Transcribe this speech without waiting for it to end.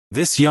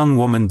This young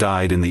woman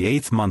died in the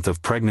 8th month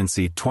of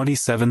pregnancy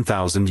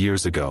 27,000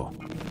 years ago.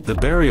 The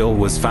burial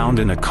was found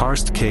in a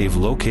karst cave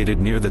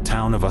located near the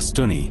town of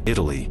Ostuni,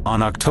 Italy.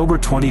 On October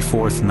 24,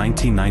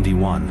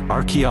 1991,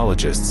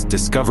 archaeologists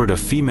discovered a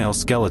female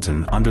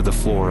skeleton under the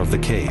floor of the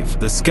cave.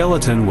 The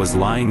skeleton was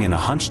lying in a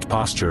hunched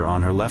posture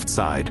on her left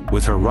side,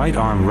 with her right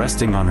arm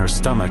resting on her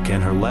stomach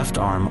and her left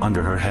arm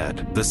under her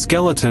head. The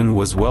skeleton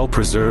was well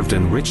preserved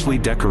and richly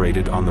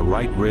decorated. On the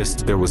right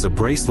wrist there was a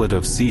bracelet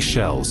of sea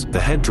shells. The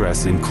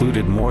headdress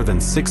included more than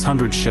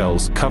 600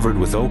 shells covered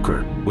with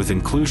ochre, with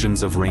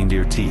inclusions of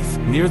reindeer teeth.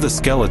 Near the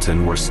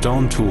skeleton were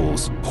stone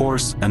tools,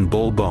 horse and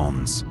bull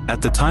bones.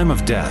 At the time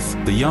of death,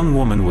 the young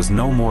woman was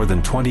no more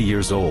than 20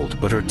 years old,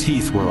 but her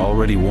teeth were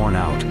already worn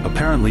out,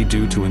 apparently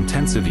due to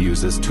intensive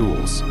use as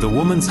tools. The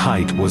woman's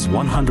height was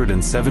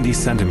 170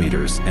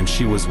 centimeters, and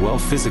she was well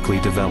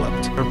physically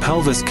developed. Her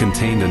pelvis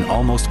contained an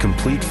almost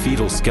complete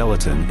fetal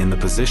skeleton in the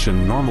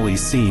position normally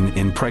seen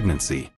in pregnancy.